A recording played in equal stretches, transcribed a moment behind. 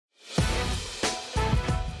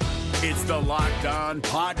It's the Locked On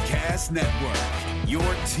Podcast Network, your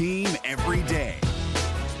team every day.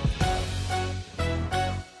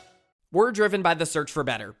 We're driven by the search for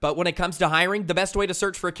better, but when it comes to hiring, the best way to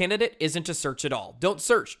search for a candidate isn't to search at all. Don't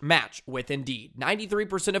search, match with Indeed.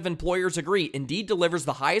 93% of employers agree Indeed delivers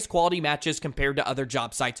the highest quality matches compared to other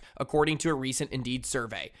job sites, according to a recent Indeed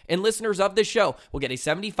survey. And listeners of this show will get a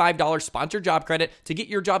 $75 sponsored job credit to get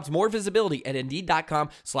your jobs more visibility at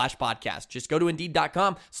Indeed.com/podcast. Just go to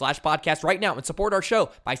Indeed.com/podcast right now and support our show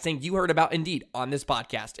by saying you heard about Indeed on this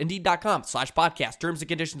podcast. Indeed.com/podcast. Terms and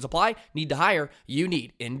conditions apply. Need to hire? You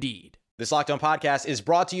need Indeed. This Locked On Podcast is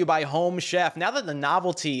brought to you by Home Chef. Now that the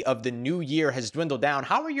novelty of the new year has dwindled down,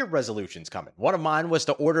 how are your resolutions coming? One of mine was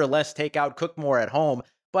to order less takeout, cook more at home,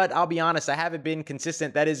 but I'll be honest, I haven't been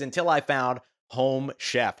consistent. That is until I found Home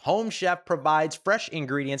Chef. Home Chef provides fresh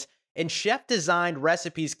ingredients and chef-designed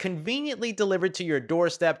recipes conveniently delivered to your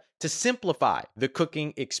doorstep to simplify the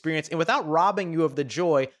cooking experience and without robbing you of the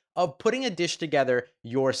joy of putting a dish together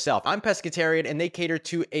yourself. I'm pescatarian and they cater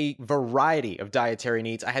to a variety of dietary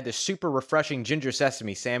needs. I had this super refreshing ginger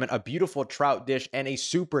sesame salmon, a beautiful trout dish, and a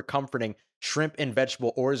super comforting shrimp and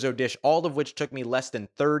vegetable orzo dish, all of which took me less than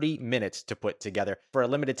 30 minutes to put together. For a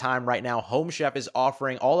limited time right now, Home Chef is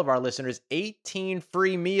offering all of our listeners 18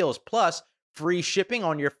 free meals plus free shipping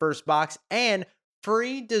on your first box and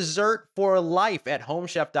free dessert for life at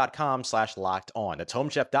homechef.com/lockedon. That's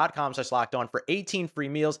homechef.com/lockedon for 18 free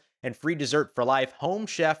meals and free dessert for life.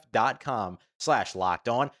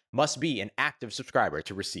 Homechef.com/lockedon. Must be an active subscriber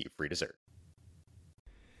to receive free dessert.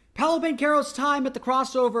 Paolo Banchero's time at the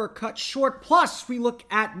crossover cut short. Plus, we look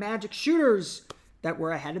at Magic shooters that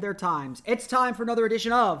were ahead of their times. It's time for another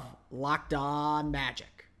edition of Locked On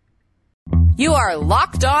Magic. You are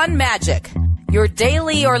Locked On Magic, your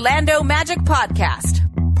daily Orlando Magic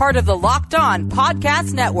podcast, part of the Locked On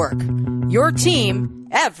Podcast Network, your team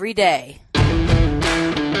every day.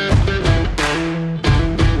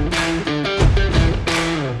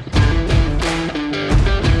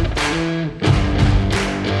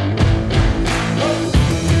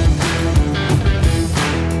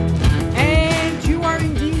 And you are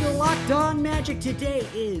indeed Locked On Magic. Today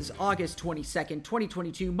is August 22nd,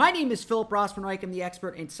 2022. My name is Philip Rossman-Reich. I'm the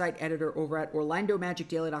expert and site editor over at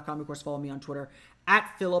OrlandoMagicDaily.com. Of course, follow me on Twitter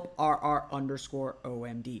at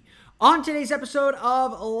PhilipRR_OMD. On today's episode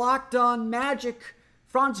of Locked On Magic,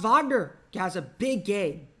 Franz Wagner has a big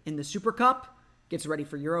game in the Super Cup, gets ready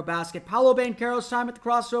for Eurobasket. Paolo Banchero's time at the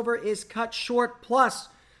crossover is cut short. Plus,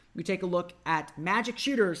 we take a look at Magic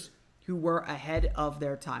shooters who were ahead of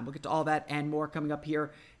their time. We'll get to all that and more coming up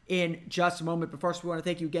here in just a moment. But first, we want to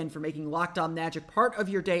thank you again for making Locked On Magic part of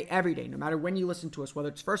your day every day, no matter when you listen to us, whether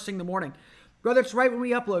it's first thing in the morning, whether it's right when we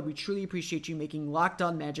upload. We truly appreciate you making Locked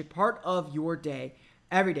On Magic part of your day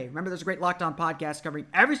every day. Remember, there's a great Locked On podcast covering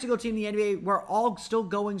every single team in the NBA. We're all still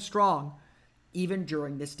going strong, even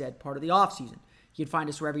during this dead part of the offseason. You can find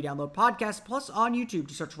us wherever you download podcasts, plus on YouTube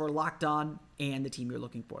to search for Locked On and the team you're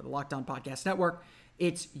looking for. The Locked On Podcast Network,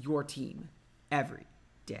 it's your team every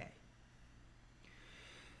day.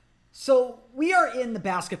 So we are in the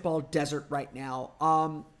basketball desert right now.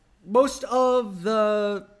 All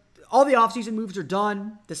the offseason moves are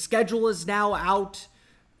done. The schedule is now out.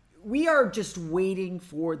 We are just waiting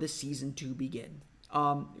for the season to begin.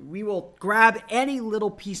 We will grab any little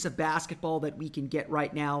piece of basketball that we can get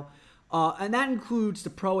right now. And that includes the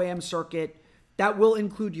Pro-Am circuit. That will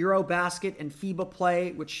include Eurobasket and FIBA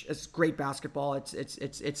play, which is great basketball.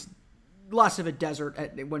 It's less of a desert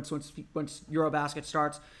once Eurobasket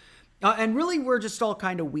starts. And really, we're just all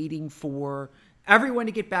kind of waiting for everyone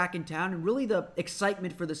to get back in town and really the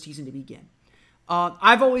excitement for the season to begin.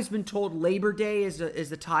 I've always been told Labor Day is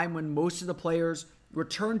the time when most of the players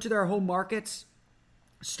return to their home markets,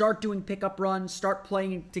 start doing pickup runs, start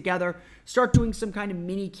playing together, start doing some kind of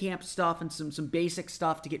mini camp stuff and some basic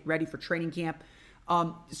stuff to get ready for training camp.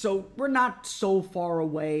 So we're not so far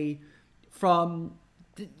away from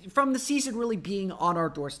the season really being on our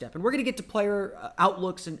doorstep. And we're going to get to player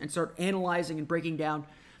outlooks and start analyzing and breaking down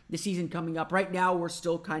the season coming up. Right now, we're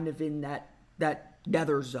still kind of in that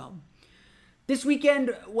nether zone. This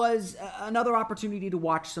weekend was another opportunity to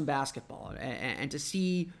watch some basketball and to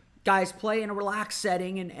see guys play in a relaxed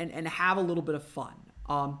setting and have a little bit of fun.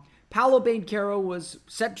 Paolo Banchero was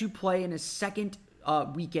set to play in his second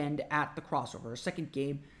weekend at the crossover, his second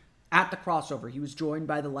game at the crossover. He was joined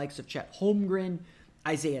by the likes of Chet Holmgren,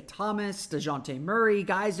 Isaiah Thomas, DeJounte Murray,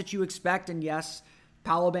 guys that you expect. And yes,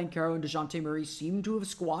 Paolo Banchero and DeJounte Murray seem to have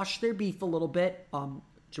squashed their beef a little bit.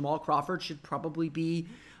 Jamal Crawford should probably be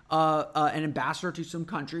an ambassador to some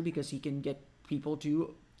country because he can get people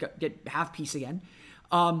to have peace again.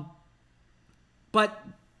 But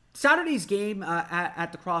Saturday's game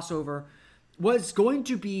at the Crossover was going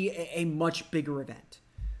to be a much bigger event.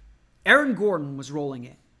 Aaron Gordon was rolling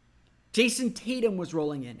in. Jason Tatum was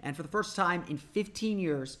rolling in. And for the first time in 15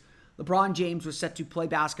 years, LeBron James was set to play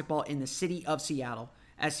basketball in the city of Seattle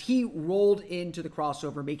as he rolled into the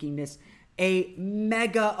Crossover, making this a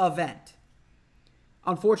mega event.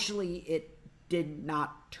 Unfortunately, it did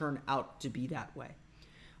not turn out to be that way.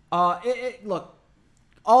 Look,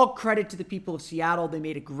 all credit to the people of Seattle. They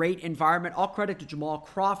made a great environment. All credit to Jamal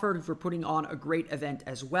Crawford for putting on a great event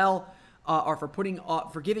as well, or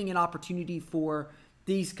for giving an opportunity for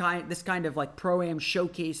this kind of like pro-am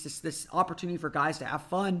showcase, this opportunity for guys to have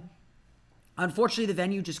fun. Unfortunately, the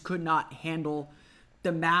venue just could not handle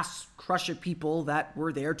the mass crush of people that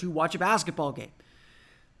were there to watch a basketball game.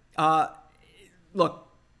 Look,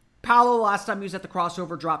 Paolo, last time he was at the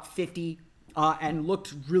Crossover, dropped 50 and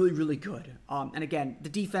looked really, really good. And again, the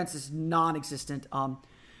defense is non-existent.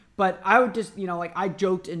 But I would just, I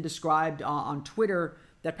joked and described on Twitter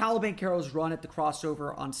that Paolo Banchero's run at the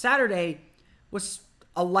Crossover on Saturday was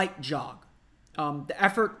a light jog. The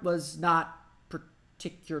effort was not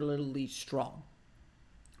particularly strong.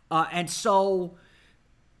 And so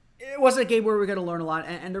it wasn't a game where we were going to learn a lot.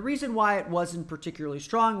 And the reason why it wasn't particularly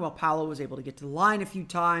strong, while Paolo was able to get to the line a few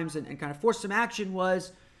times and kind of force some action,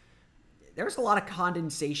 was there was a lot of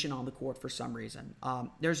condensation on the court for some reason.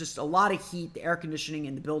 There's just a lot of heat. The air conditioning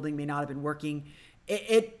in the building may not have been working.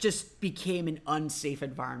 It just became an unsafe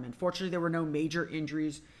environment. Fortunately, there were no major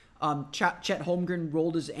injuries. Chet Holmgren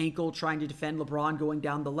rolled his ankle trying to defend LeBron going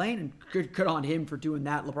down the lane, and good on him for doing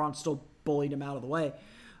that. LeBron still bullied him out of the way.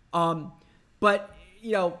 But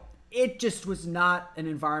it just was not an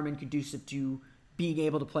environment conducive to being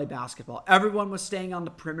able to play basketball. Everyone was staying on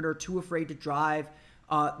the perimeter, too afraid to drive.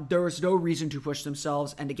 There was no reason to push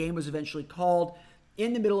themselves, and the game was eventually called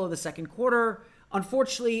in the middle of the second quarter.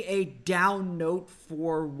 Unfortunately, a down note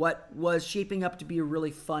for what was shaping up to be a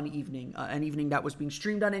really fun evening, an evening that was being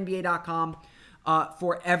streamed on NBA.com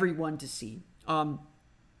for everyone to see.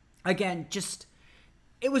 Again,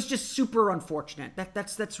 it was just super unfortunate.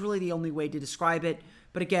 That's really the only way to describe it.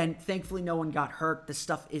 But again, thankfully, no one got hurt. This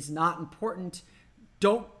stuff is not important.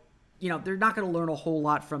 They're not going to learn a whole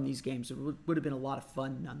lot from these games. It would have been a lot of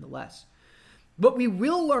fun nonetheless. What we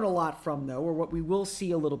will learn a lot from, though, or what we will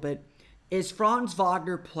see a little bit, is Franz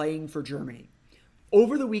Wagner playing for Germany.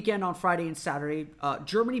 Over the weekend on Friday and Saturday,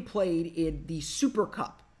 Germany played in the Super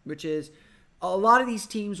Cup, which is a lot of these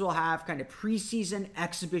teams will have kind of preseason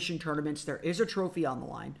exhibition tournaments. There is a trophy on the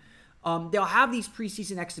line. They'll have these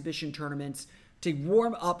preseason exhibition tournaments to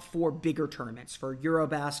warm up for bigger tournaments, for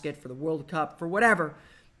Eurobasket, for the World Cup, for whatever.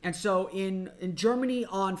 And so in Germany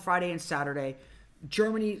on Friday and Saturday,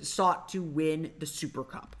 Germany sought to win the Super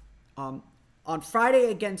Cup. On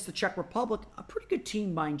Friday against the Czech Republic, a pretty good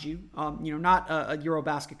team, mind you. Not a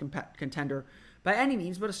Eurobasket contender by any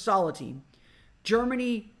means, but a solid team.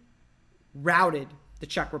 Germany routed the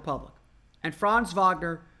Czech Republic, and Franz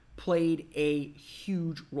Wagner played a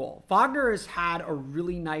huge role. Wagner has had a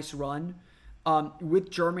really nice run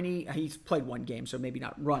with Germany. He's played one game, so maybe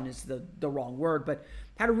not run is the wrong word, but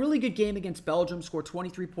had a really good game against Belgium, scored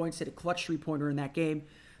 23 points, hit a clutch three-pointer in that game.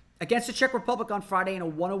 Against the Czech Republic on Friday in a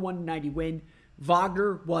 101-90 win,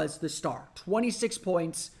 Wagner was the star. 26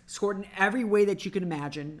 points, scored in every way that you can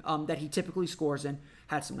imagine that he typically scores in.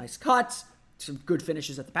 Had some nice cuts, some good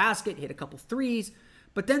finishes at the basket, hit a couple threes.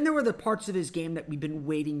 But then there were the parts of his game that we've been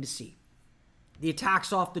waiting to see. The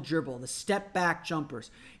attacks off the dribble, the step-back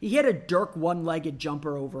jumpers. He hit a Dirk one-legged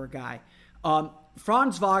jumper over a guy.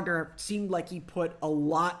 Franz Wagner seemed like he put a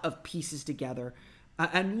lot of pieces together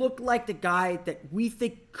and looked like the guy that we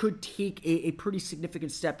think could take a pretty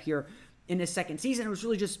significant step here in his second season. It was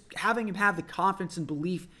really just having him have the confidence and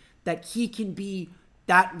belief that he can be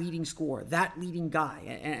that leading scorer, that leading guy.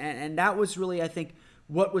 And that was really, I think,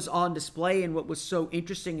 what was on display and what was so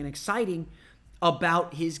interesting and exciting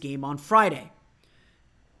about his game on Friday.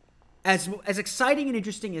 As exciting and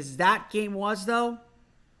interesting as that game was, though,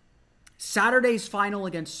 Saturday's final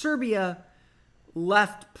against Serbia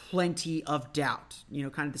left plenty of doubt.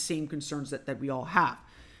 Kind of the same concerns that we all have.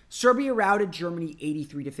 Serbia routed Germany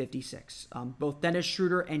 83-56. Both Dennis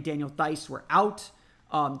Schroeder and Daniel Theis were out.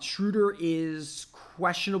 Schroeder is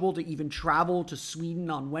questionable to even travel to Sweden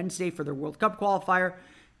on Wednesday for their World Cup qualifier.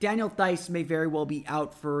 Daniel Theis may very well be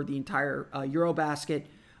out for the entire Eurobasket.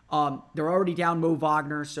 They're already down Mo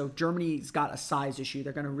Wagner, so Germany's got a size issue.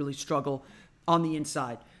 They're going to really struggle on the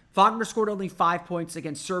inside. Wagner scored only 5 points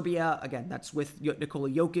against Serbia. Again, that's with Nikola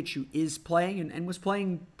Jokic, who is playing and was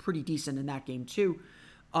playing pretty decent in that game too.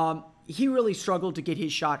 He really struggled to get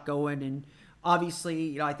his shot going, and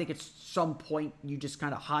Obviously, I think at some point you just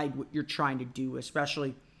kind of hide what you're trying to do,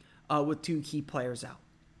 especially with 2 key players out.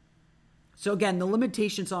 So again, the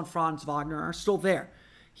limitations on Franz Wagner are still there.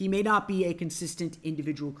 He may not be a consistent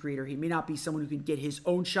individual creator. He may not be someone who can get his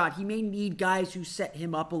own shot. He may need guys who set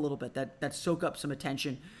him up a little bit, that soak up some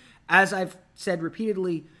attention. As I've said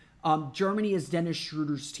repeatedly, Germany is Dennis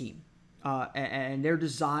Schroeder's team. And they're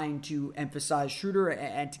designed to emphasize Schroeder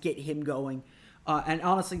and to get him going. And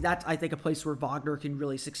honestly, that's, I think, a place where Wagner can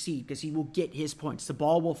really succeed because he will get his points. The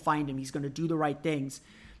ball will find him. He's going to do the right things.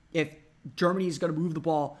 If Germany is going to move the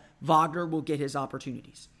ball, Wagner will get his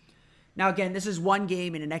opportunities. Now, again, this is one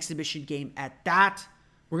game and an exhibition game at that.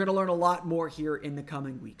 We're going to learn a lot more here in the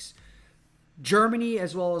coming weeks. Germany,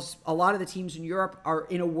 as well as a lot of the teams in Europe, are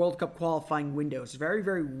in a World Cup qualifying window. It's very,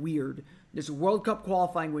 very weird. There's a World Cup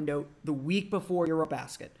qualifying window the week before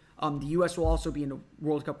Eurobasket. The U.S. will also be in a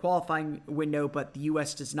World Cup qualifying window, but the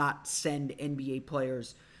U.S. does not send NBA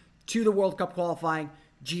players to the World Cup qualifying.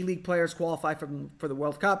 G League players qualify for the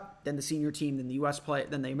World Cup, then the senior team, then the U.S. play,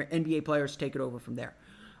 then the NBA players take it over from there.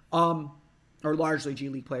 Or largely G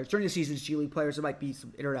League players. During the season, it's G League players. There might be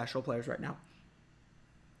some international players right now.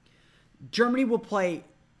 Germany will play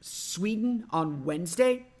Sweden on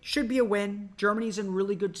Wednesday. Should be a win. Germany's in a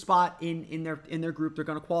really good spot in their group. They're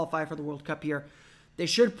going to qualify for the World Cup here. They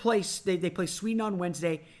should play. They play Sweden on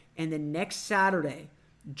Wednesday, and then next Saturday,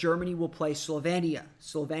 Germany will play Slovenia.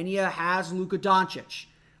 Slovenia has Luka Doncic,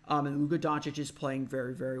 and Luka Doncic is playing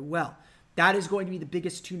very, very well. That is going to be the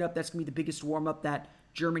biggest tune-up. That's going to be the biggest warm-up that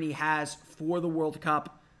Germany has for the World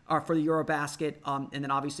Cup, or for the Eurobasket, and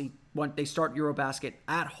then obviously when they start Eurobasket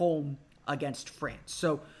at home against France.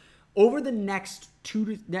 So over the next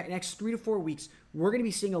 3 to 4 weeks, we're going to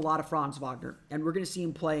be seeing a lot of Franz Wagner, and we're going to see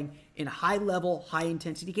him playing in high-level,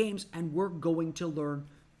 high-intensity games, and we're going to learn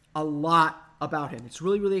a lot about him. It's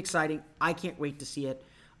really, really exciting. I can't wait to see it,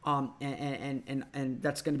 and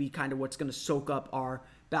that's going to be kind of what's going to soak up our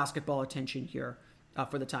basketball attention here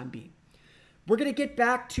for the time being. We're going to get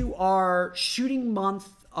back to our shooting month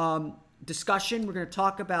discussion. We're going to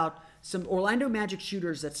talk about some Orlando Magic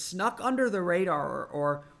shooters that snuck under the radar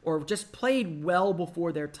or just played well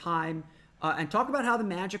before their time, and talk about how the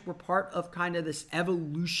Magic were part of kind of this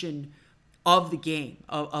evolution of the game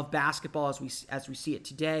of basketball as we see it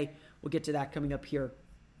today. We'll get to that coming up here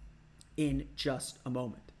in just a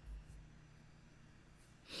moment.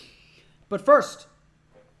 But first,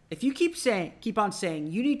 if you keep on saying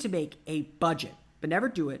you need to make a budget but never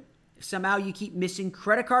do it, if somehow you keep missing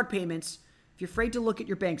credit card payments, if you're afraid to look at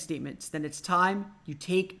your bank statements, then it's time you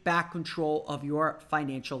take back control of your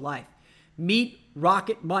financial life. Meet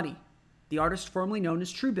Rocket Money, the artist formerly known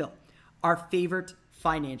as Truebill, our favorite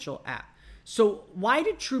financial app. So why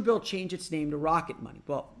did Truebill change its name to Rocket Money?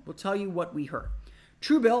 Well, we'll tell you what we heard.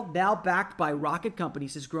 Truebill, now backed by Rocket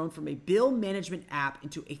Companies, has grown from a bill management app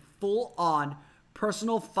into a full-on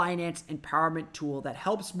personal finance empowerment tool that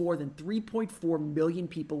helps more than 3.4 million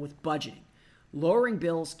people with budgeting, lowering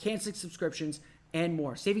bills, canceling subscriptions, and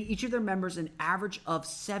more, saving each of their members an average of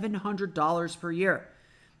 $700 per year.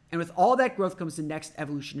 And with all that growth comes the next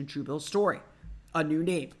evolution in Truebill's story, a new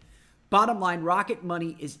name. Bottom line, Rocket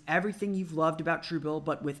Money is everything you've loved about Truebill,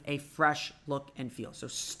 but with a fresh look and feel. So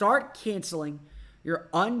start canceling your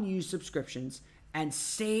unused subscriptions and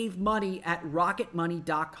save money at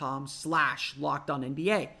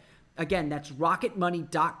rocketmoney.com/LockedOnNBA. Again, that's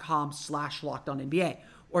rocketmoney.com/LockedOnNBA.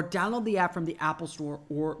 Or download the app from the Apple Store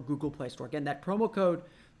or Google Play Store. Again, that promo code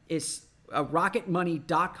is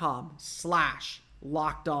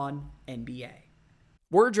rocketmoney.com/LockedOnNBA.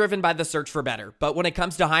 We're driven by the search for better, but when it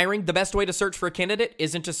comes to hiring, the best way to search for a candidate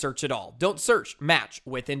isn't to search at all. Don't search, match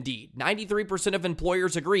with Indeed. 93% of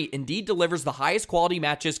employers agree Indeed delivers the highest quality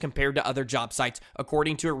matches compared to other job sites,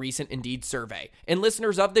 according to a recent Indeed survey. And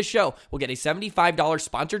listeners of this show will get a $75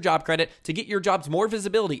 sponsored job credit to get your jobs more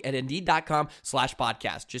visibility at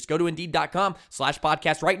Indeed.com/podcast. Just go to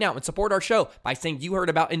Indeed.com/podcast right now and support our show by saying you heard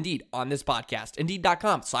about Indeed on this podcast.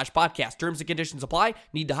 Indeed.com/podcast. Terms and conditions apply.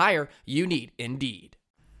 Need to hire? You need Indeed.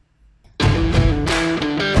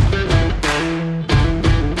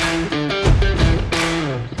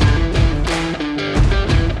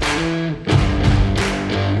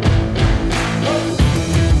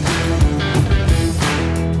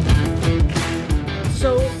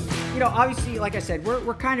 Obviously, like I said,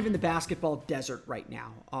 we're kind of in the basketball desert right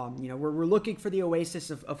now. We're looking for the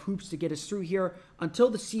oasis of hoops to get us through here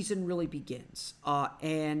until the season really begins.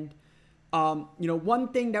 One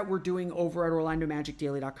thing that we're doing over at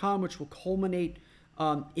OrlandoMagicDaily.com, which will culminate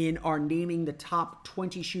in our naming the top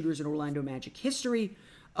 20 shooters in Orlando Magic history,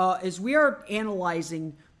 is we are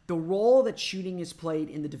analyzing the role that shooting has played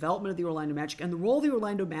in the development of the Orlando Magic and the role the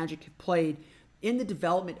Orlando Magic have played in the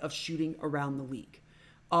development of shooting around the league.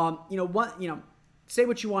 Say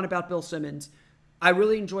what you want about Bill Simmons. I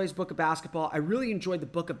really enjoy his book of basketball. I really enjoyed the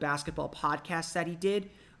book of basketball podcast that he did.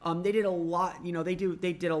 They did a lot, they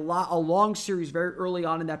did a long series very early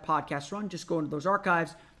on in that podcast run. Just go into those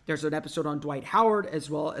archives. There's an episode on Dwight Howard as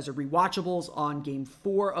well as a rewatchables on Game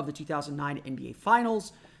 4 of the 2009 NBA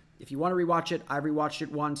Finals. If you want to rewatch it, I rewatched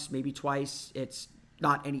it once, maybe twice. It's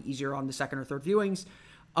not any easier on the second or third viewings.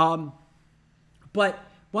 But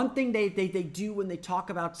one thing they do when they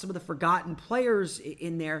talk about some of the forgotten players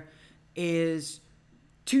in there is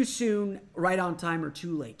too soon, right on time, or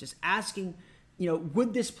too late. Just asking,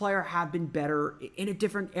 would this player have been better in a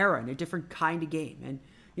different era, in a different kind of game? And,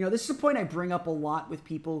 this is a point I bring up a lot with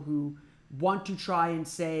people who want to try and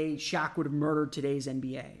say Shaq would have murdered today's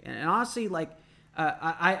NBA. And honestly,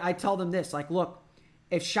 I tell them this, look,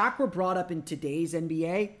 if Shaq were brought up in today's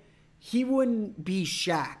NBA, he wouldn't be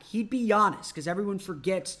Shaq. He'd be Giannis, because everyone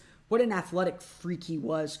forgets what an athletic freak he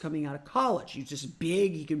was coming out of college. He was just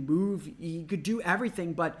big, he could move, he could do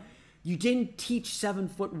everything, but you didn't teach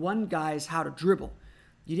 7'1" guys how to dribble.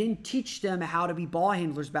 You didn't teach them how to be ball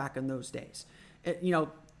handlers back in those days.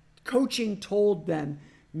 Coaching told them,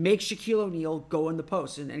 make Shaquille O'Neal go in the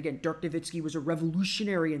post. And again, Dirk Nowitzki was a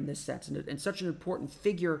revolutionary in this sense and such an important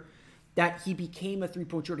figure that he became a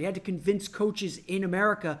three-point shooter. He had to convince coaches in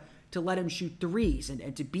America to let him shoot threes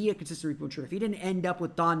and to be a consistent three-point shooter. If he didn't end up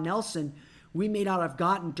with Don Nelson, we may not have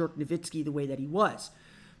gotten Dirk Nowitzki the way that he was.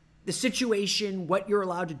 The situation, what you're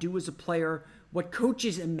allowed to do as a player, what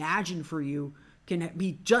coaches imagine for you can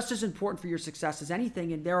be just as important for your success as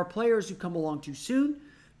anything. And there are players who come along too soon.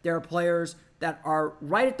 There are players that are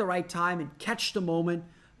right at the right time and catch the moment.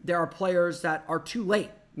 There are players that are too late.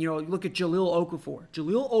 Look at Jahlil Okafor.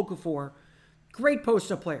 Jahlil Okafor, great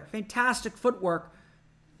post-up player, fantastic footwork.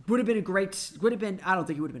 I don't think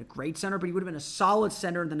he would have been a great center, but he would have been a solid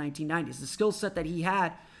center in the 1990s. The skill set that he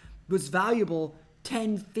had was valuable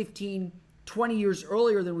 10, 15, 20 years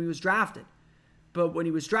earlier than when he was drafted. But when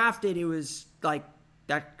he was drafted, it was like,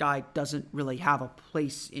 that guy doesn't really have a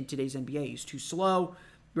place in today's NBA. He's too slow.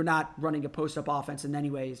 You're not running a post-up offense. And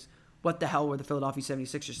anyways, what the hell were the Philadelphia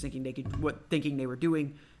 76ers thinking they were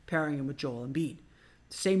doing, pairing him with Joel Embiid?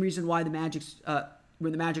 Same reason why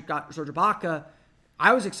when the Magic got Serge Ibaka,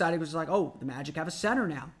 I was excited because it was like, oh, the Magic have a center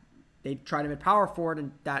now. They tried him at power forward,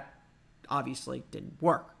 and that obviously didn't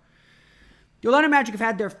work. The Orlando Magic have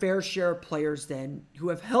had their fair share of players then who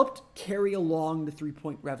have helped carry along the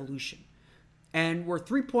three-point revolution and were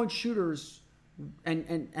three-point shooters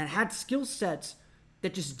and had skill sets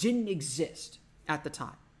that just didn't exist at the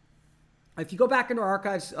time. If you go back into our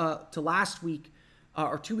archives to last week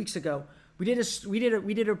or 2 weeks ago, we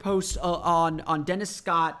did a post on Dennis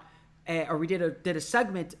Scott, or we did a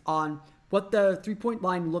segment on what the three-point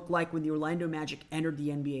line looked like when the Orlando Magic entered the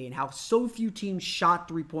NBA and how so few teams shot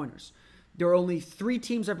three-pointers. There were only 3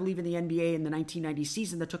 teams, I believe, in the NBA in the 1990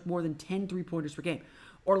 season that took more than 10 three-pointers per game.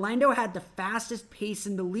 Orlando had the fastest pace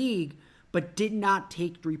in the league, but did not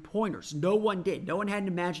take three-pointers. No one did. No one had an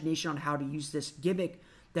imagination on how to use this gimmick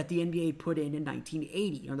that the NBA put in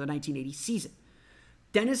 1980, or the 1980 season.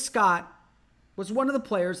 Dennis Scott was one of the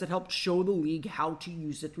players that helped show the league how to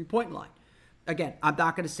use the three-point line. Again, I'm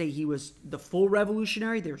not going to say he was the full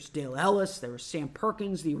revolutionary. There's Dale Ellis. There was Sam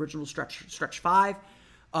Perkins, the original stretch 5.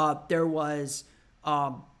 There was,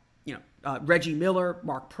 Reggie Miller,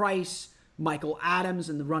 Mark Price, Michael Adams,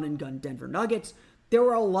 and the run-and-gun Denver Nuggets. There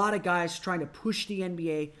were a lot of guys trying to push the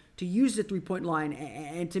NBA to use the three-point line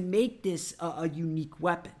and to make this a unique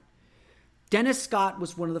weapon. Dennis Scott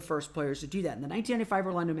was one of the first players to do that. And the 1995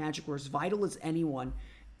 Orlando Magic were as vital as anyone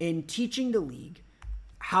in teaching the league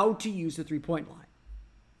how to use the three-point line.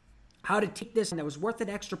 How to take this that was worth an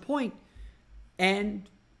extra point and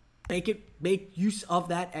make use of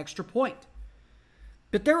that extra point.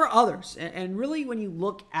 But there are others. And really, when you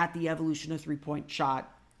look at the evolution of three-point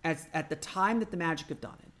shot at the time that the Magic have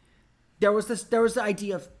done it, there was the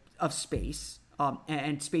idea of space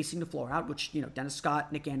and spacing the floor out, which, Dennis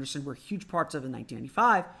Scott, Nick Anderson were huge parts of in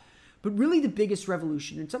 1995. But really the biggest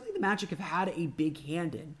revolution, and something the Magic have had a big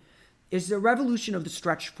hand in, is the revolution of the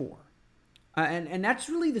stretch 4. And that's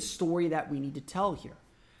really the story that we need to tell here.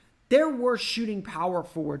 There were shooting power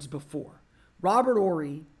forwards before. Robert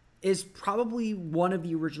Horry is probably one of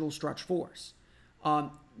the original stretch 4s.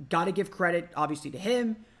 Got to give credit, obviously, to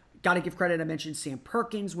him. Got to give credit, I mentioned Sam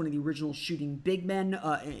Perkins, one of the original shooting big men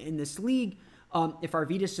in this league. If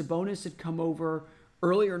Arvydas Sabonis had come over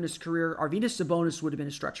earlier in his career, Arvydas Sabonis would have been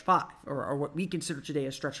a stretch 5, or what we consider today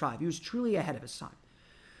a stretch 5. He was truly ahead of his time.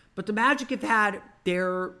 But the Magic have had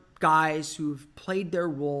their guys who've played their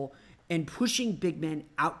role in pushing big men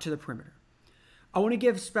out to the perimeter. I want to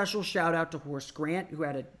give special shout out to Horace Grant, who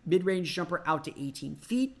had a mid-range jumper out to 18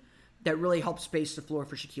 feet that really helped space the floor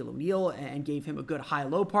for Shaquille O'Neal and gave him a good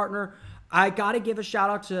high-low partner. I got to give a shout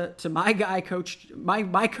out to my guy,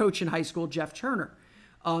 my coach in high school, Jeff Turner.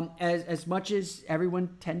 As much as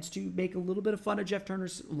everyone tends to make a little bit of fun of Jeff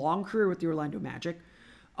Turner's long career with the Orlando Magic,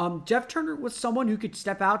 Jeff Turner was someone who could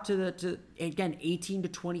step out to 18 to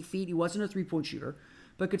 20 feet. He wasn't a three-point shooter,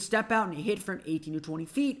 but could step out and hit from 18 to 20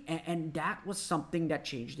 feet, and that was something that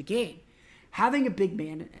changed the game. Having a big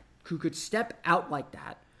man who could step out like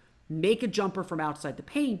that, make a jumper from outside the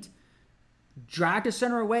paint, drag the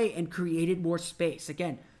center away, and created more space.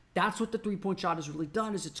 Again, that's what the three-point shot has really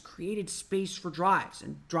done, is it's created space for drives,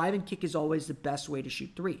 and drive and kick is always the best way to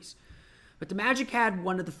shoot threes. But the Magic had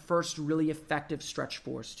one of the first really effective stretch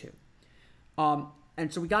fours too.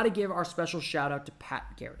 And so we got to give our special shout out to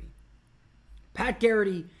Pat Garrity. Pat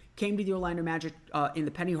Garrity came to the Orlando Magic in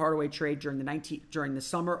the Penny Hardaway trade during the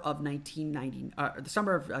summer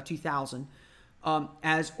of 2000,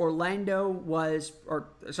 as Orlando was,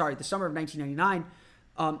 the summer of 1999,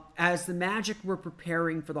 as the Magic were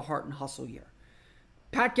preparing for the Heart and Hustle year.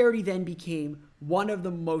 Pat Garrity then became one of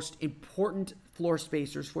the most important floor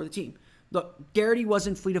spacers for the team. Look, Garrity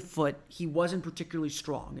wasn't fleet of foot. He wasn't particularly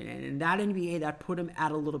strong. And in that NBA, that put him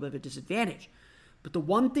at a little bit of a disadvantage. But the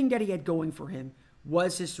one thing that he had going for him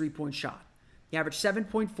was his three-point shot. He averaged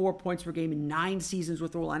 7.4 points per game in 9 seasons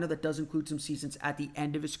with Orlando. That does include some seasons at the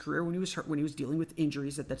end of his career when he was hurt, when he was dealing with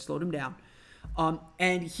injuries that slowed him down.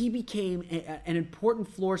 And he became an important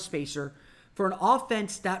floor spacer for an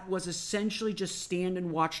offense that was essentially just stand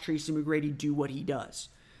and watch Tracy McGrady do what he does.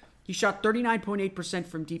 He shot 39.8%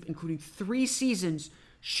 from deep, including 3 seasons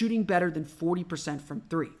shooting better than 40% from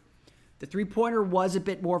 3. The three-pointer was a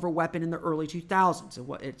bit more of a weapon in the early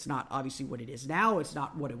 2000s. It's not obviously what it is now. It's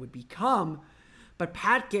not what it would become. But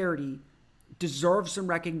Pat Garrity deserves some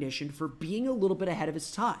recognition for being a little bit ahead of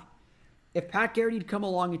his time. If Pat Garrity had come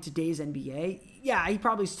along in today's NBA, yeah, he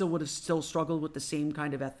probably would have struggled with the same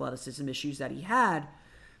kind of athleticism issues that he had,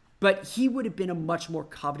 but he would have been a much more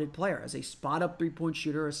coveted player as a spot-up three-point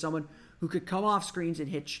shooter, as someone who could come off screens and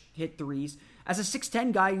hit threes, as a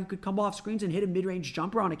 6'10 guy who could come off screens and hit a mid-range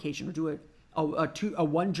jumper on occasion, or do a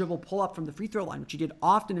one-dribble pull-up from the free throw line, which he did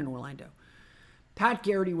often in Orlando. Pat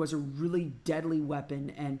Garrity was a really deadly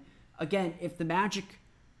weapon, and again, if the Magic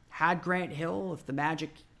had Grant Hill, if the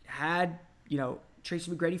Magic had,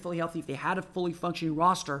 Tracy McGrady fully healthy, if they had a fully functioning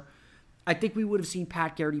roster, I think we would have seen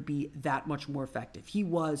Pat Garrity be that much more effective. He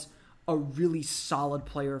was a really solid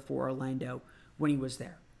player for Orlando when he was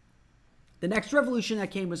there. The next revolution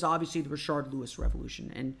that came was obviously the Rashard Lewis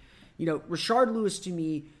revolution. And, Rashard Lewis to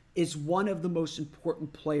me is one of the most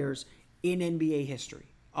important players in NBA history.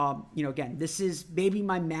 Again, this is maybe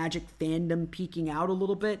my Magic fandom peeking out a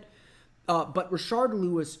little bit. But Rashard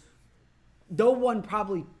Lewis, no one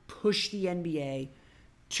probably pushed the NBA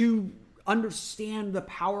to understand the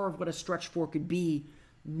power of what a stretch four could be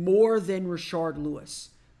more than Rashard Lewis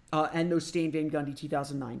and those Stan Van Gundy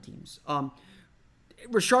 2009 teams.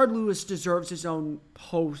 Rashard Lewis deserves his own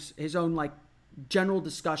post, his own general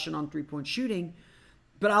discussion on three-point shooting,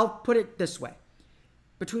 but I'll put it this way.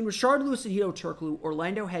 Between Rashard Lewis and Hedo Turkoglu,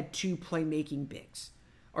 Orlando had 2 playmaking bigs,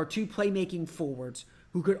 or 2 playmaking forwards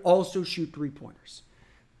who could also shoot three-pointers.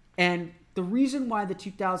 And the reason why the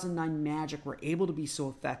 2009 Magic were able to be so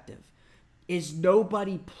effective is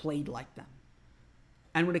nobody played like them.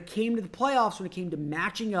 And when it came to the playoffs, when it came to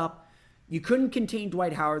matching up, you couldn't contain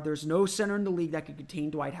Dwight Howard. There's no center in the league that could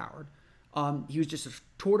contain Dwight Howard. He was just a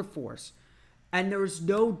tour de force. And there was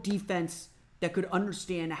no defense that could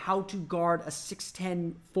understand how to guard a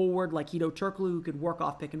 6'10 forward like Hedo Turkoglu, who could work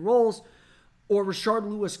off pick and rolls, or Rashard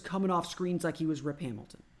Lewis coming off screens like he was Rip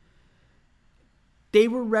Hamilton. They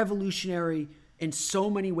were revolutionary in so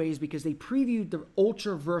many ways because they previewed the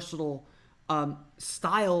ultra-versatile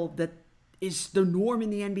style that is the norm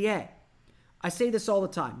in the NBA. I say this all the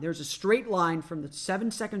time. There's a straight line from the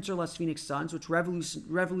 7 seconds or less Phoenix Suns, which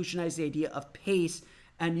revolutionized the idea of pace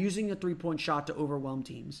and using the three-point shot to overwhelm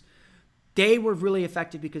teams. They were really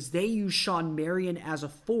effective because they used Shawn Marion as a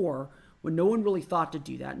 4 when no one really thought to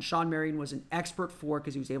do that. And Shawn Marion was an expert 4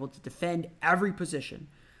 because he was able to defend every position.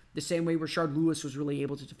 The same way Rashard Lewis was really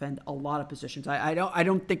able to defend a lot of positions. I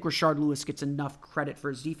don't think Rashard Lewis gets enough credit for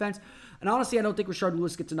his defense. And honestly, I don't think Rashard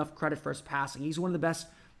Lewis gets enough credit for his passing. He's one of the best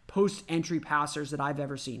post-entry passers that I've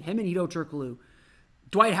ever seen. Him and Hedo Turkoglu.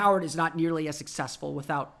 Dwight Howard is not nearly as successful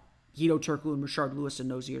without Hedo Turkoglu and Rashard Lewis in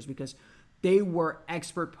those years because they were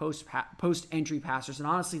expert post-entry passers. And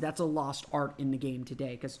honestly, that's a lost art in the game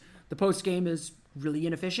today because the post game is really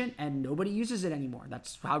inefficient and nobody uses it anymore.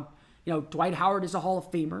 That's how, Dwight Howard is a Hall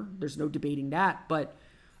of Famer. There's no debating that. But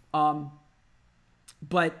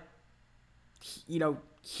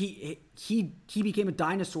he became a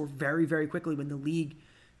dinosaur very, very quickly when the league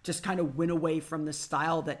just kind of went away from the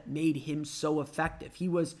style that made him so effective.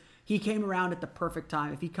 He came around at the perfect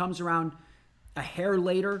time. If he comes around a hair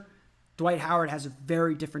later, Dwight Howard has a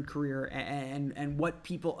very different career, and what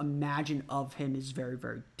people imagine of him is very,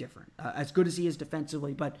 very different. As good as he is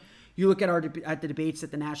defensively, but you look at the debates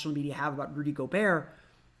that the national media have about Rudy Gobert.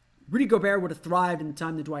 Rudy Gobert would have thrived in the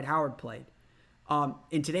time that Dwight Howard played.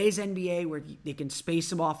 In today's NBA, where they can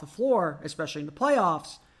space him off the floor, especially in the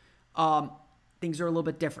playoffs, things are a little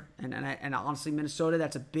bit different. And honestly, Minnesota,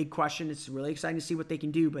 that's a big question. It's really exciting to see what they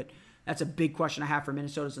can do, but that's a big question I have for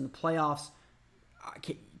Minnesota's in the playoffs.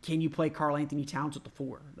 Can you play Karl Anthony Towns with the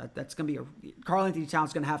 4? That's going to be Karl Anthony Towns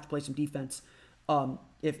is going to have to play some defense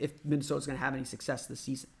if Minnesota's going to have any success this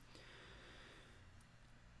season.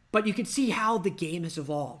 But you can see how the game has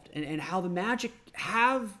evolved and how the Magic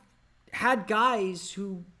have had guys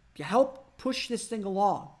who help push this thing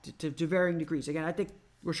along to varying degrees. Again, I think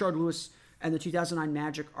Rashard Lewis and the 2009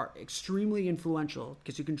 Magic are extremely influential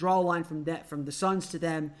because you can draw a line from the Suns to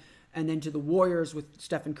them and then to the Warriors with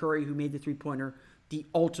Stephen Curry, who made the three-pointer the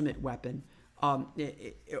ultimate weapon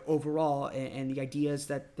overall. And the ideas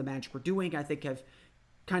that the Magic were doing, I think, have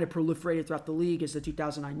kind of proliferated throughout the league as the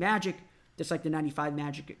 2009 Magic, just like the 95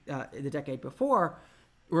 Magic the decade before,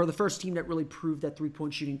 were the first team that really proved that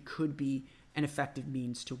three-point shooting could be an effective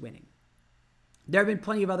means to winning. There have been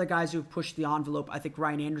plenty of other guys who have pushed the envelope. I think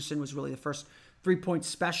Ryan Anderson was really the first three-point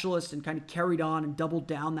specialist and kind of carried on and doubled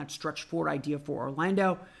down that stretch forward idea for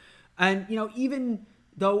Orlando. And, even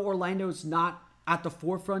though Orlando's not at the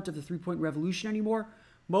forefront of the three-point revolution anymore,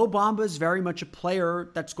 Mo Bamba is very much a player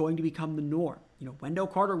that's going to become the norm. Wendell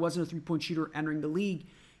Carter wasn't a three-point shooter entering the league.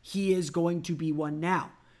 He is going to be one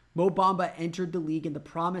now. Mo Bamba entered the league, and the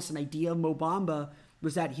promise and idea of Mo Bamba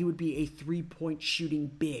was that he would be a three-point shooting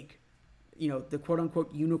big, the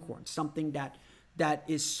quote-unquote unicorn, something that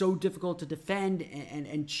is so difficult to defend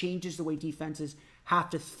and changes the way defenses have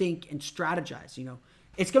to think and strategize.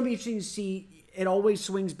 It's going to be interesting to see. It always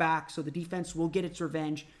swings back, so the defense will get its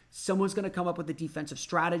revenge. Someone's going to come up with a defensive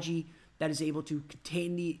strategy that is able to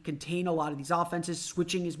contain a lot of these offenses.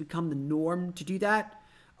 Switching has become the norm to do that.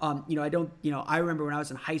 I remember when I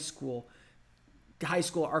was in high school,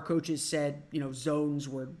 our coaches said, zones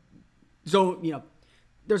were zone,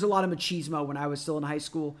 there's a lot of machismo when I was still in high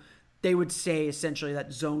school. They would say essentially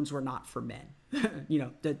that zones were not for men.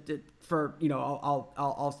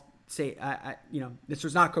 I'll say, this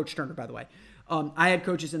was not Coach Turner, by the way. I had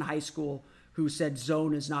coaches in high school who said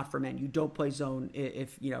zone is not for men. You don't play zone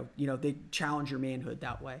if they challenge your manhood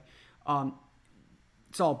that way.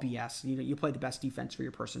 It's all BS. You play the best defense for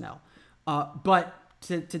your personnel. But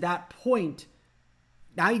to that point,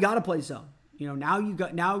 now you got to play zone. Now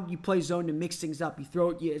you play zone to mix things up. You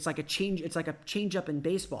throw it. It's like a change up in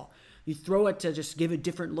baseball. You throw it to just give a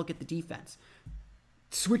different look at the defense.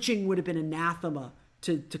 Switching would have been anathema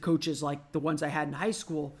to coaches like the ones I had in high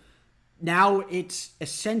school. Now it's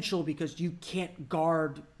essential because you can't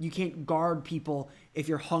guard people if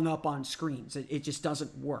you're hung up on screens. It just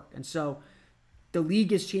doesn't work. And so the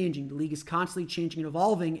league is changing. The league is constantly changing and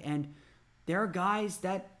evolving. And there are guys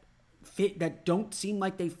that don't seem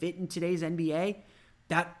like they fit in today's NBA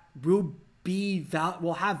that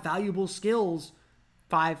will have valuable skills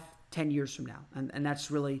 5-10 years from now. And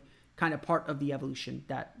that's really kind of part of the evolution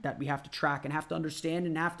that we have to track and have to understand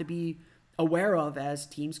and have to be aware of as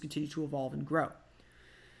teams continue to evolve and grow.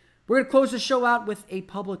 We're going to close the show out with a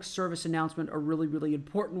public service announcement, a really, really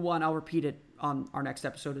important one. I'll repeat it on our next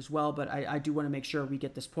episode as well, but I do want to make sure we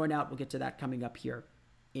get this point out. We'll get to that coming up here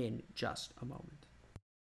in just a moment.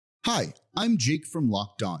 Hi, I'm Jake from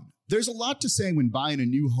Locked On. There's a lot to say when buying a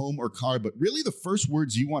new home or car, but really the first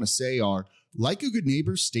words you want to say are, like a good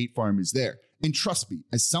neighbor, State Farm is there. And trust me,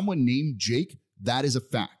 as someone named Jake, that is a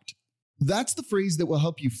fact. That's the phrase that will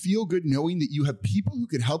help you feel good knowing that you have people who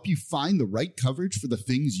can help you find the right coverage for the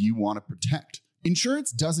things you want to protect.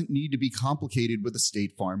 Insurance doesn't need to be complicated with a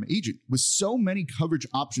State Farm agent. With so many coverage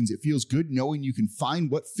options, it feels good knowing you can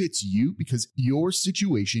find what fits you because your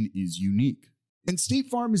situation is unique. And State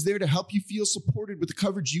Farm is there to help you feel supported with the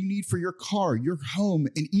coverage you need for your car, your home,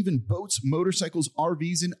 and even boats, motorcycles,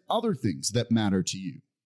 RVs, and other things that matter to you.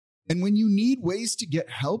 And when you need ways to get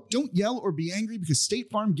help, don't yell or be angry because State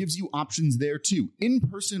Farm gives you options there too, in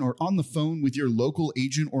person or on the phone with your local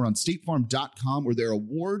agent or on statefarm.com or their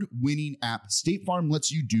award-winning app. State Farm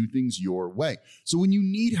lets you do things your way. So when you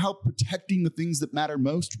need help protecting the things that matter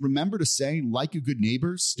most, remember to say, like a good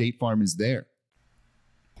neighbor, State Farm is there.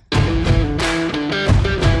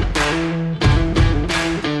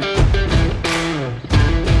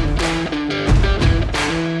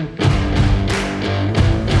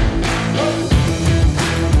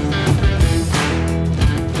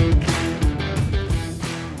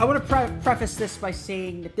 this by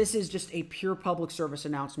saying that this is just a pure public service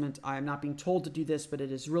announcement. I am not being told to do this, but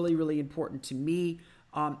it is really, really important to me.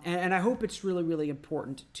 And I hope it's really, really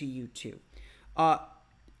important to you too.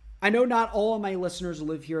 I know not all of my listeners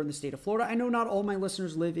live here in the state of Florida. I know not all my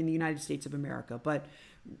listeners live in the United States of America, but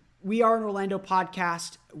we are an Orlando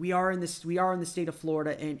podcast. We are in the state of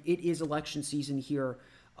Florida, and it is election season here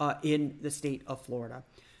in the state of Florida.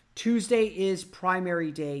 Tuesday is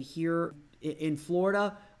primary day here in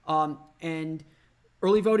Florida, and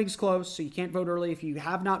early voting's closed, so you can't vote early. If you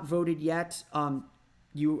have not voted yet,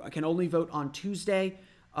 you can only vote on Tuesday.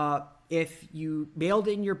 If you mailed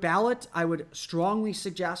in your ballot, I would strongly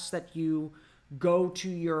suggest that you go to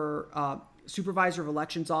your supervisor of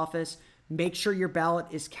elections office. Make sure your ballot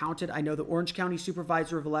is counted. I know the Orange County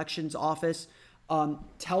Supervisor of Elections office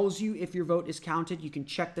tells you if your vote is counted. You can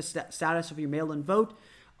check the status of your mail-in vote.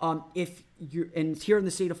 If you're here in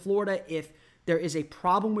the state of Florida, if there is a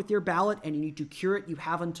problem with your ballot and you need to cure it, you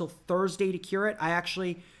have until Thursday to cure it. I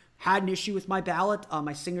actually had an issue with my ballot.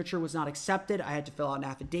 My signature was not accepted. I had to fill out an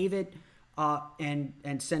affidavit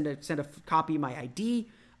and send a copy of my ID.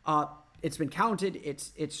 It's been counted.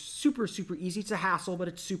 It's super, super easy. It's a hassle, but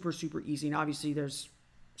it's super, super easy. And obviously there's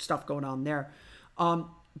stuff going on there.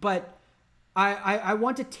 But I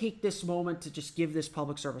want to take this moment to just give this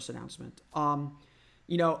public service announcement.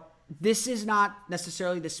 This is not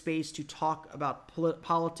necessarily the space to talk about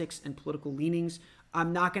politics and political leanings.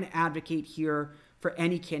 I'm not going to advocate here for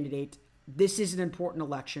any candidate. This is an important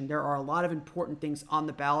election. There are a lot of important things on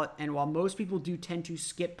the ballot. And while most people do tend to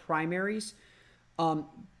skip primaries,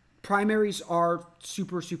 primaries are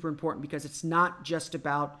super, super important because it's not just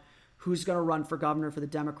about who's going to run for governor for the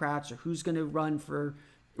Democrats or who's going to run for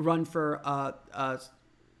a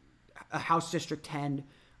House District 10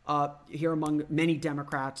 here among many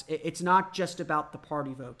Democrats. It's not just about the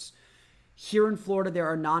party votes. Here in Florida, there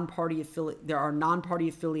are non-party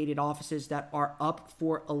affiliated offices that are up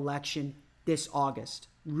for election this August.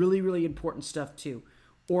 Really, really important stuff too.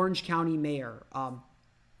 Orange County Mayor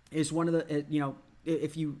is one of the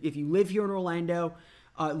if you live here in Orlando,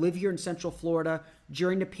 live here in Central Florida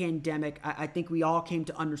during the pandemic, I think we all came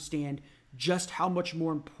to understand just how much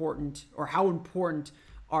more important or how important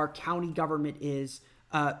our county government is.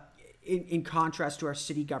 In contrast to our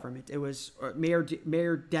city government. It was Mayor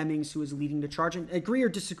Demings who was leading the charge, and agree or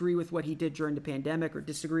disagree with what he did during the pandemic or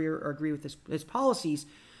disagree or agree with his policies.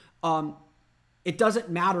 It doesn't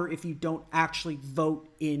matter if you don't actually vote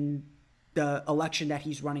in the election that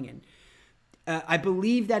he's running in. I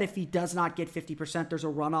believe that if he does not get 50%, there's a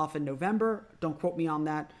runoff in November. Don't quote me on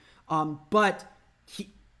that. But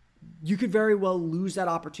you could very well lose that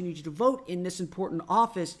opportunity to vote in this important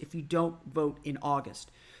office if you don't vote in August.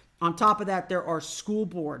 On top of that, there are school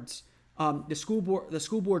boards. The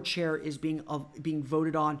school board chair is being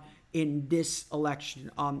voted on in this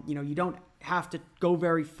election. You don't have to go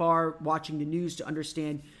very far watching the news to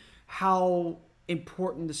understand how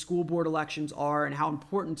important the school board elections are and how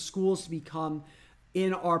important schools become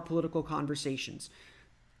in our political conversations.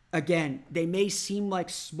 Again, they may seem like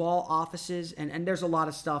small offices, and there's a lot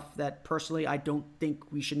of stuff that personally I don't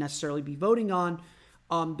think we should necessarily be voting on,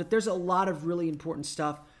 but there's a lot of really important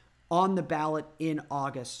stuff on the ballot in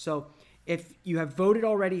August. So if you have voted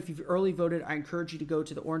already, if you've early voted, I encourage you to go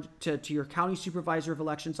to your county supervisor of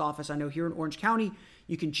elections office. I know here in Orange County,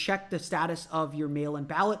 you can check the status of your mail-in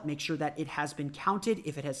ballot, make sure that it has been counted.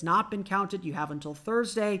 If it has not been counted, you have until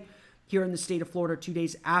Thursday here in the state of Florida, 2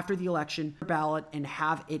 days after the election, ballot and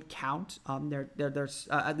have it count. There's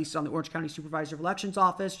at least on the Orange County Supervisor of Elections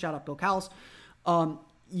office, shout out Bill Callis,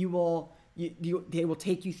 they will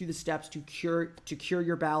take you through the steps to cure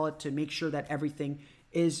your ballot, to make sure that everything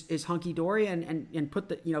is hunky dory and put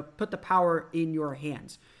the power in your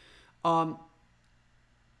hands.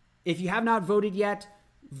 If you have not voted yet,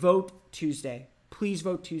 vote Tuesday. Please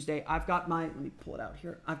vote Tuesday. let me pull it out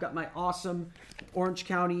here. I've got my awesome Orange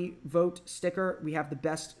County vote sticker. We have the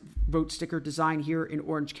best vote sticker design here in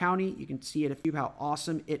Orange County. You can see it how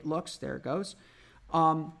awesome it looks. There it goes.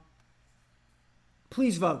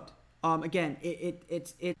 Please vote. Again,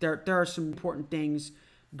 there are some important things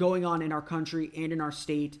going on in our country and in our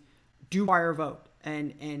state. Do require a vote,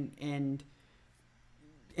 and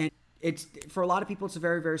it's for a lot of people, it's a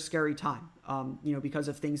very, very scary time. Because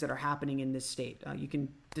of things that are happening in this state. You can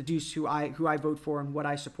deduce who I vote for and what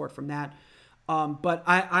I support from that. But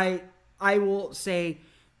I will say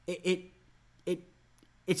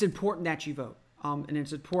it's important that you vote, and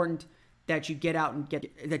it's important that you get out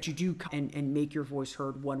that you do and make your voice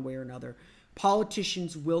heard one way or another.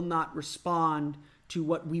 Politicians will not respond to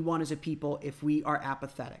what we want as a people if we are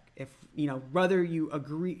apathetic. If whether you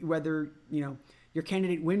agree, whether your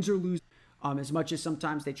candidate wins or loses, As much as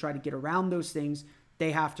sometimes they try to get around those things,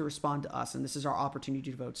 they have to respond to us, and this is our opportunity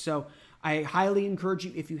to vote. So I highly encourage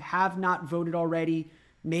you, if you have not voted already,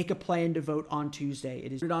 make a plan to vote on Tuesday.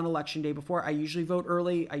 It is on election day before. I usually vote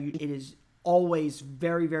early. It is always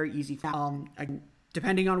very, very easy.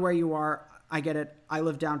 Depending on where you are, I get it. I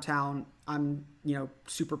live downtown. I'm,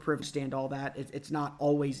 super privileged and all that. It's not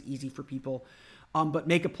always easy for people. But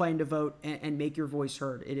make a plan to vote and make your voice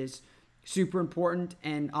heard. It is super important.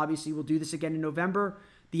 And obviously we'll do this again in November.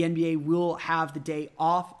 The NBA will have the day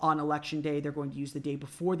off on election day. They're going to use the day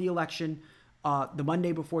before the election, the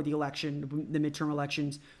Monday before the election, the midterm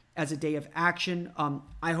elections, as a day of action.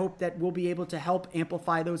 I hope that we'll be able to help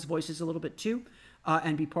amplify those voices a little bit too,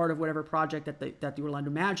 and be part of whatever project that the Orlando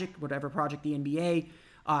Magic, whatever project the NBA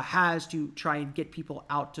has to try and get people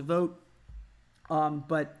out to vote.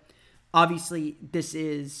 But obviously this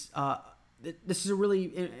is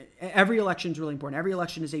every election is really important. Every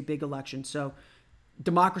election is a big election. So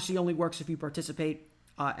democracy only works if you participate.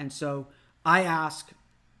 And so I ask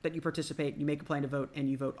that you participate, you make a plan to vote, and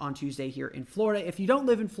you vote on Tuesday here in Florida. If you don't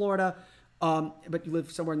live in Florida, but you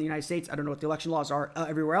live somewhere in the United States, I don't know what the election laws are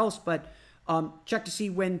everywhere else, but check to see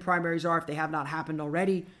when primaries are if they have not happened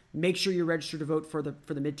already. Make sure you're registered to vote for the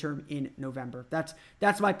midterm in November. That's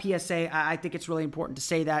my PSA. I think it's really important to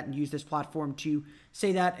say that and use this platform to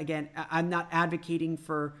say that. Again, I'm not advocating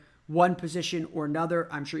for one position or another.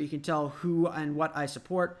 I'm sure you can tell who and what I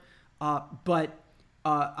support, but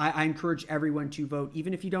I encourage everyone to vote,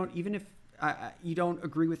 even if you don't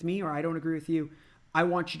agree with me or I don't agree with you. I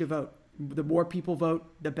want you to vote. The more people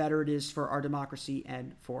vote, the better it is for our democracy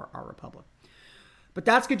and for our republic. But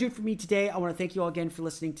that's going to do it for me today. I want to thank you all again for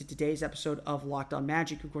listening to today's episode of Locked On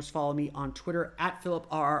Magic. Of course, follow me on Twitter at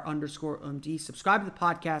 @PhilipRR_MD. Subscribe to the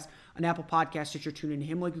podcast on Apple Podcasts, Stitcher, TuneIn,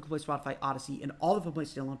 Himalaya, Google Play, Spotify, Odyssey, and all the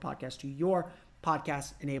places to download podcasts to your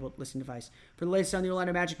podcast-enabled listening device. For the latest on the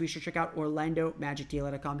Orlando Magic, be sure to check out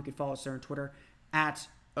OrlandoMagicDaily.com. You can follow us there on Twitter at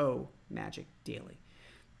 @OMagicDaily.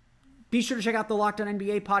 Be sure to check out the Locked On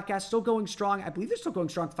NBA podcast, still going strong. I believe they're still going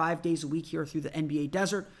strong 5 days a week here through the NBA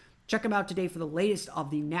desert. Check them out today for the latest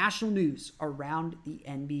of the national news around the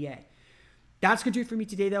NBA. That's going to do it for me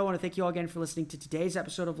today, though. I want to thank you all again for listening to today's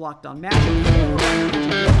episode of Locked On Magic.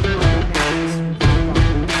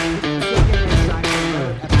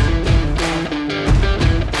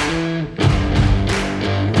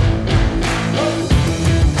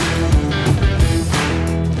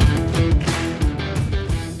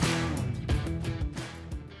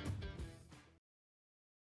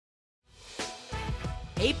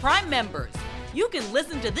 Hey, Prime members, you can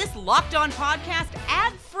listen to this Locked On podcast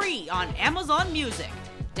ad-free on Amazon Music.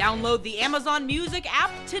 Download the Amazon Music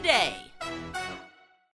app today.